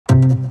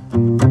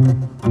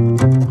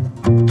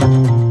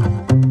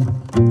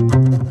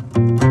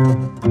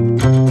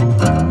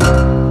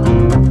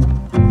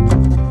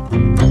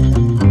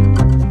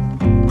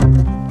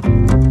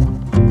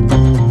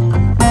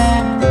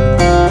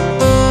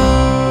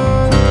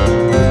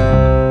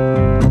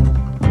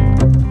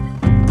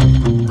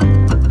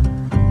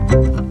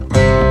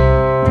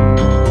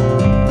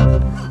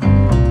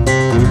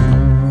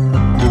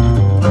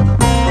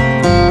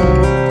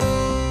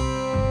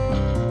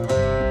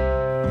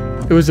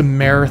It was a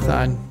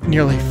marathon,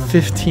 nearly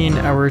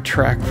 15-hour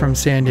trek from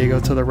San Diego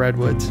to the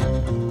Redwoods.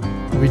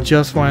 We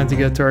just wanted to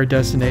get to our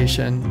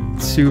destination,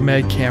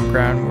 Sue-meg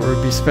Campground, where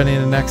we'd be spending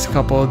the next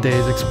couple of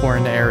days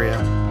exploring the area.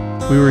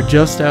 We were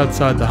just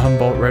outside the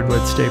Humboldt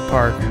Redwood State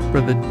Park,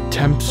 where the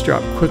temps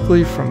dropped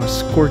quickly from a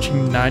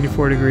scorching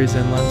 94 degrees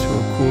inland to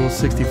a cool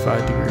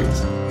 65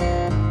 degrees.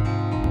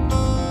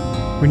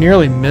 We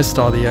nearly missed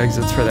all the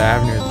exits for the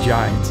Avenue of the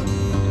Giants.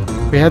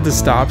 We had to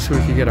stop so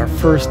we could get our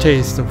first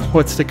taste of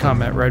what's to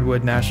come at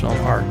Redwood National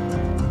Park.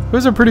 It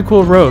was a pretty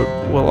cool road,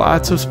 with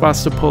lots of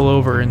spots to pull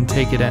over and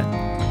take it in.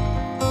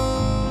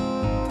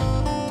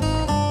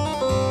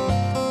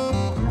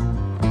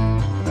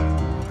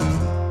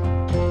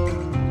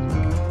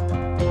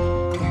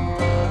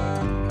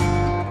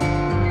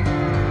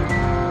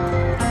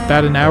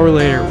 About an hour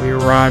later, we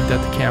arrived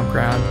at the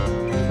campground,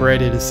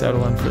 ready to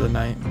settle in for the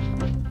night.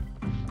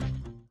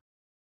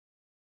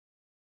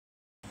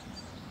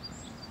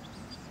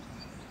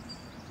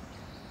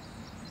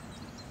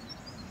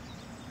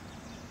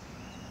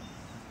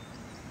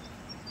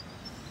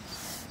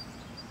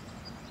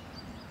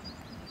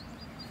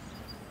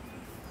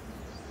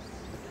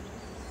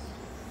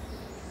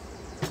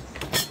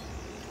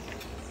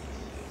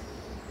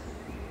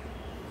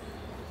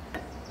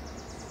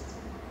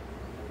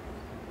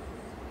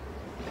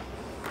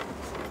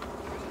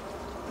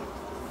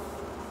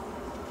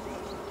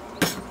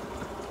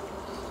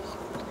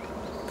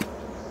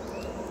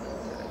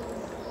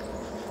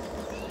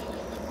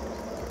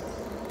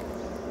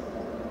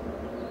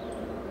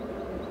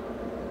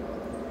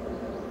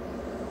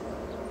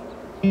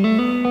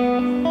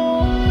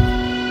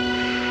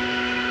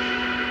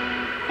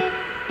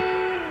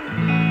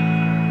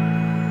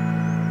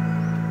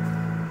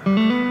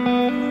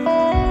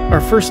 Our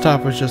first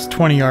stop was just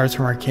 20 yards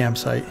from our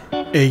campsite,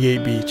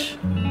 Agate Beach.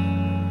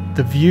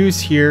 The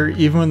views here,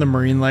 even with the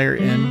marine layer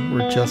in,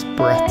 were just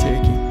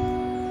breathtaking.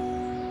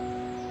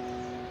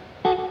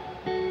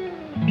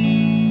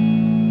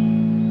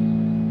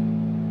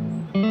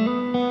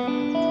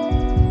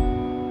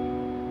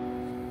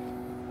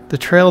 The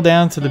trail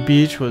down to the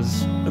beach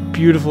was a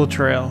beautiful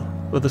trail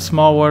with a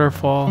small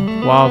waterfall,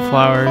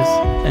 wildflowers,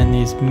 and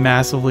these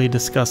massively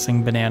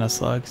disgusting banana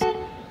slugs.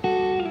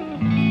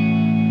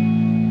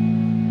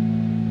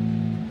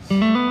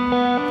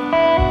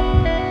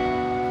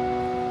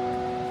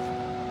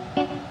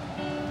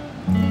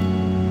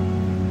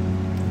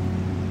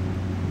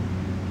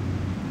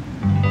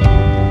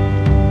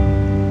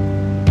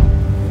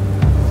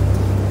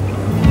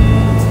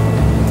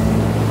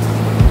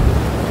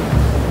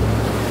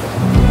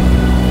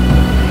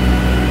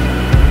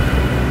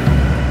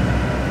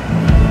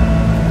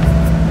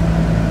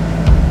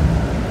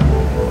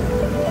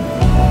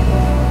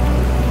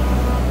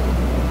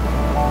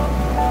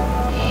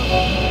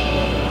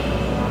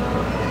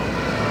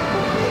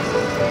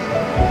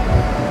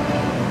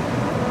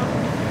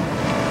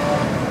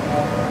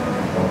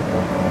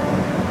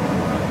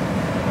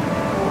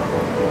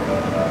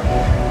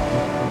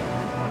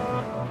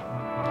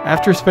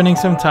 After spending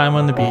some time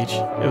on the beach,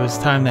 it was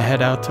time to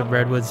head out to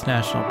Redwoods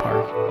National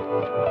Park.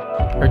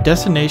 Our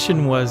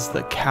destination was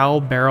the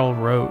Cow Barrel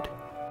Road.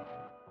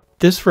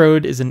 This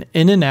road is an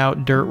in and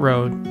out dirt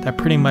road that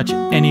pretty much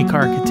any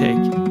car could take.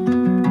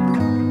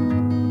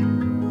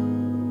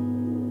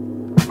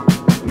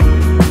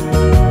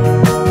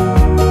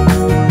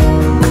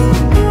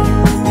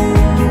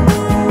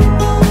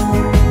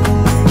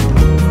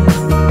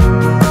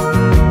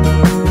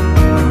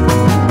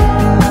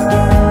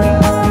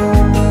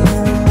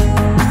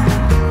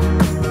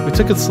 We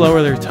took it slow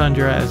over their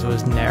tundra as it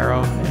was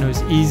narrow, and it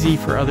was easy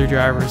for other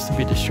drivers to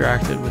be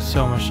distracted with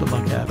so much to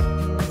look at.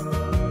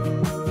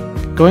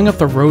 Going up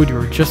the road, you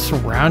were just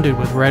surrounded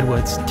with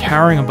redwoods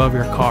towering above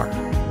your car.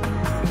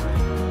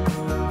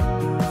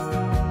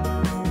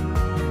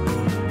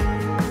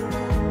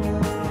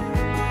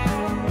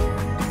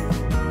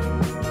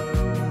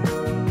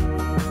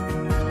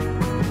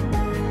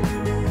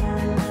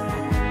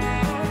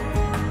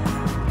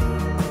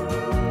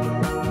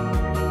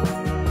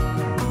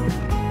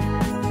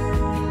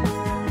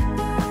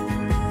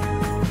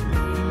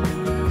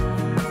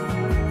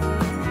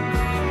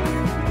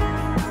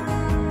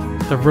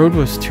 The road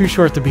was too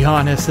short to be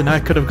honest, and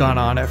I could have gone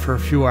on it for a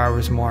few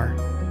hours more.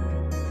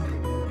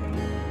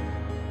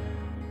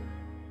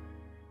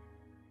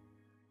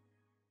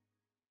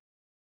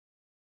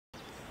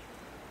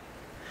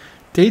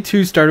 Day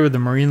 2 started with the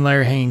marine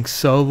layer hanging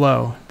so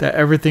low that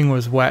everything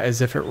was wet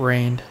as if it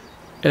rained.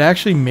 It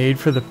actually made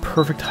for the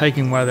perfect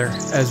hiking weather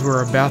as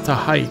we're about to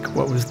hike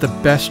what was the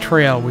best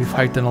trail we've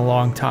hiked in a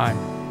long time.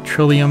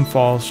 Trillium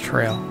Falls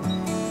Trail.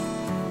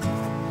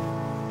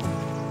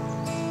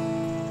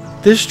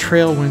 This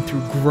trail went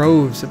through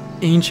groves of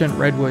ancient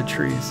redwood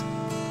trees.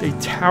 They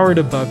towered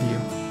above you.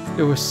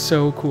 It was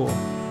so cool.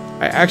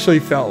 I actually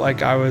felt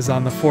like I was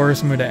on the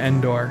Forest Moon of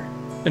Endor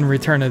in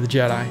Return of the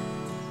Jedi.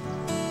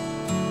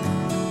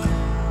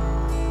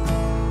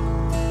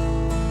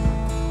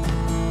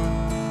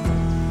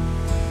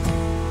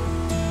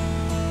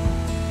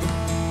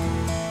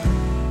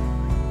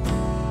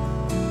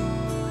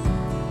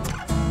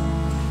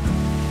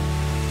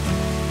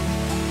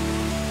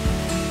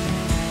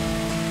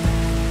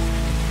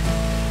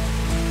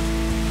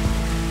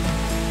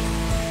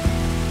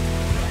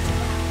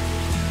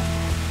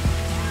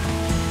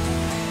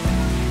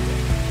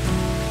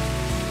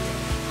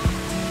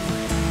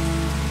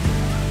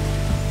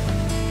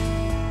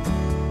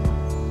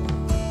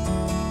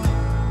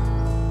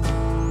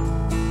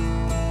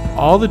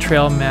 All the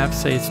trail maps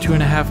say it's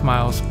 2.5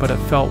 miles, but it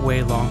felt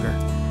way longer.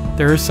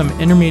 There are some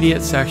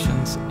intermediate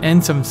sections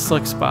and some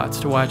slick spots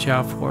to watch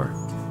out for,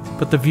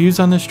 but the views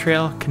on this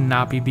trail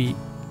cannot be beat.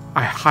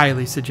 I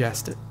highly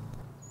suggest it.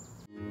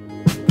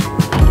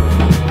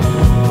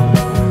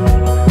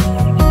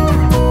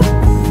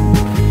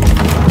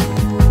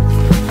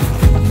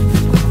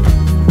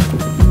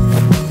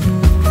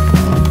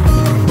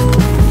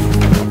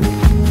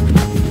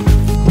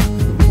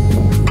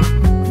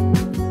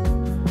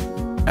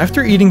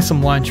 After eating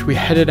some lunch, we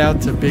headed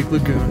out to Big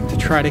Lagoon to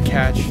try to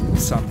catch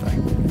something.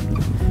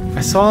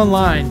 I saw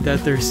online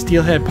that there's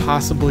steelhead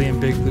possibly in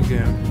Big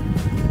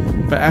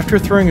Lagoon, but after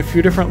throwing a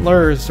few different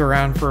lures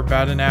around for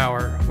about an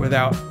hour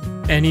without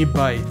any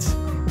bites,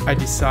 I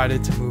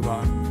decided to move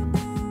on.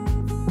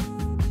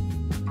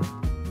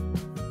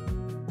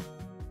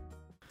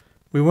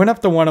 We went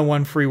up the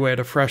 101 freeway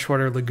to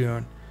Freshwater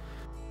Lagoon.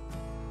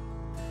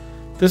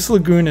 This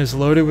lagoon is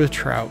loaded with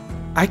trout.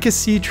 I could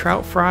see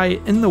trout fry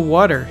in the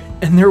water,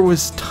 and there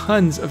was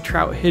tons of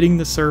trout hitting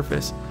the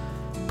surface,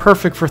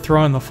 perfect for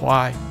throwing the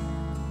fly.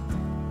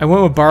 I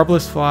went with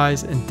barbless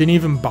flies and didn't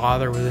even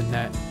bother with a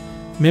net.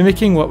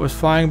 Mimicking what was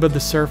flying above the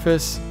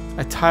surface,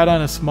 I tied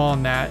on a small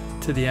gnat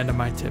to the end of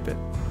my tippet.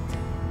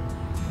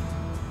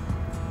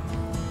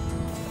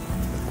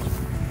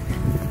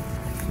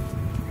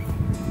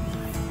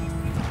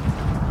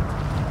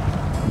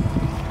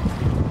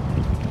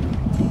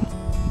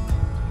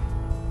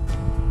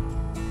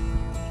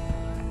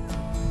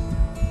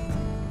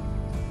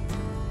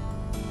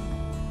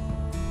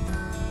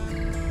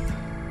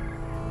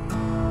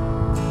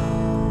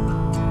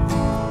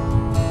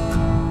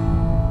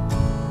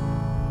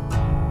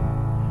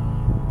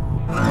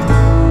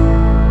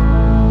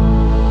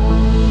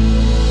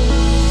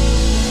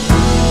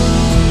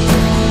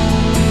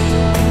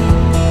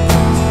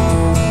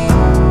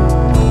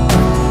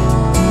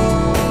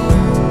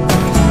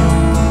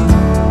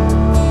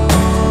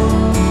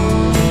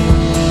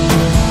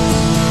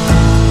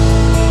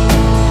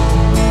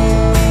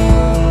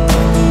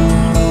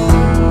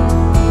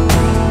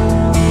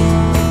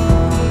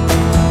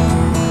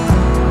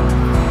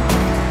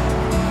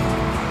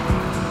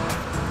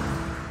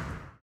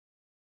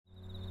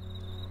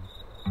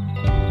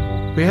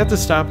 We had to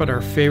stop at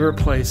our favorite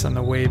place on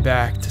the way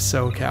back to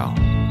SoCal,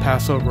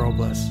 Paso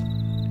Robles.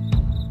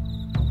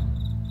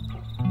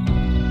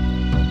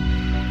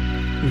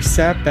 We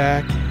sat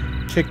back,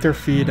 kicked our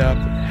feet up,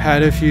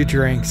 had a few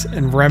drinks,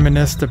 and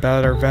reminisced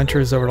about our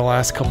adventures over the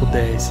last couple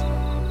days.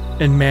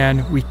 And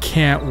man, we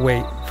can't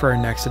wait for our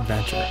next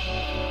adventure.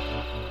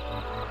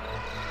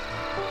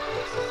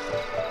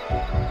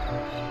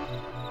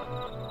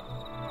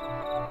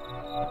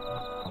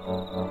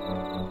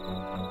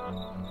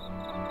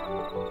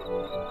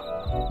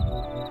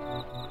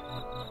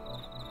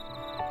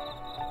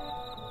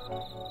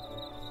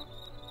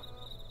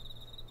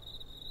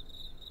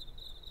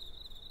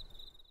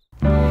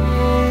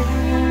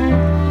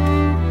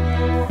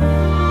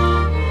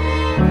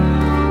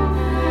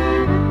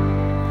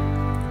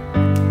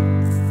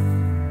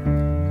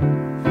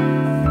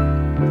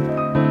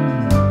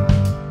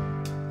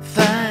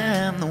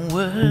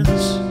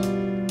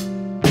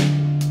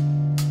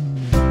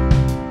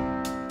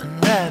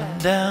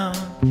 Down,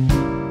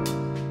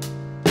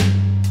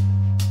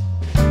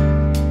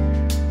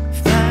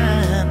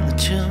 find the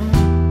tune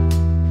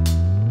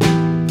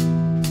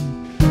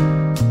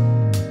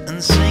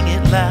and sing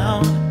it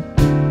loud,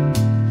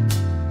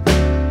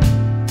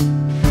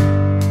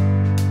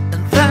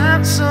 and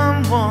find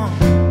someone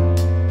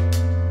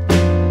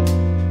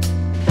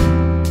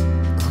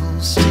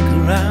who'll stick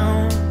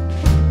around.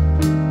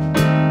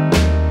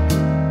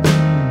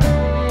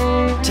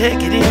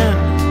 Take it in,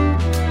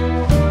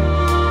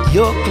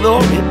 you're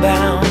glory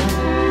bound.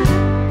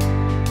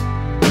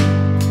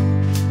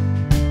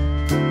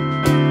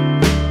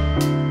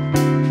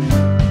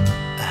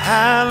 A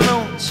high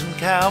lonesome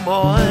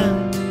cowboy,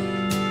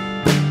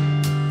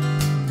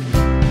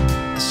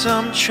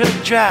 some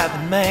truck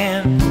driving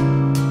man.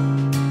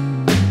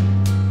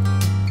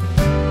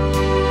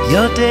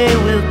 Your day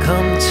will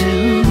come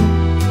too,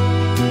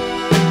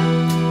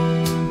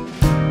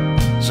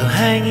 so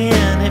hang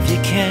in if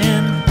you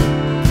can.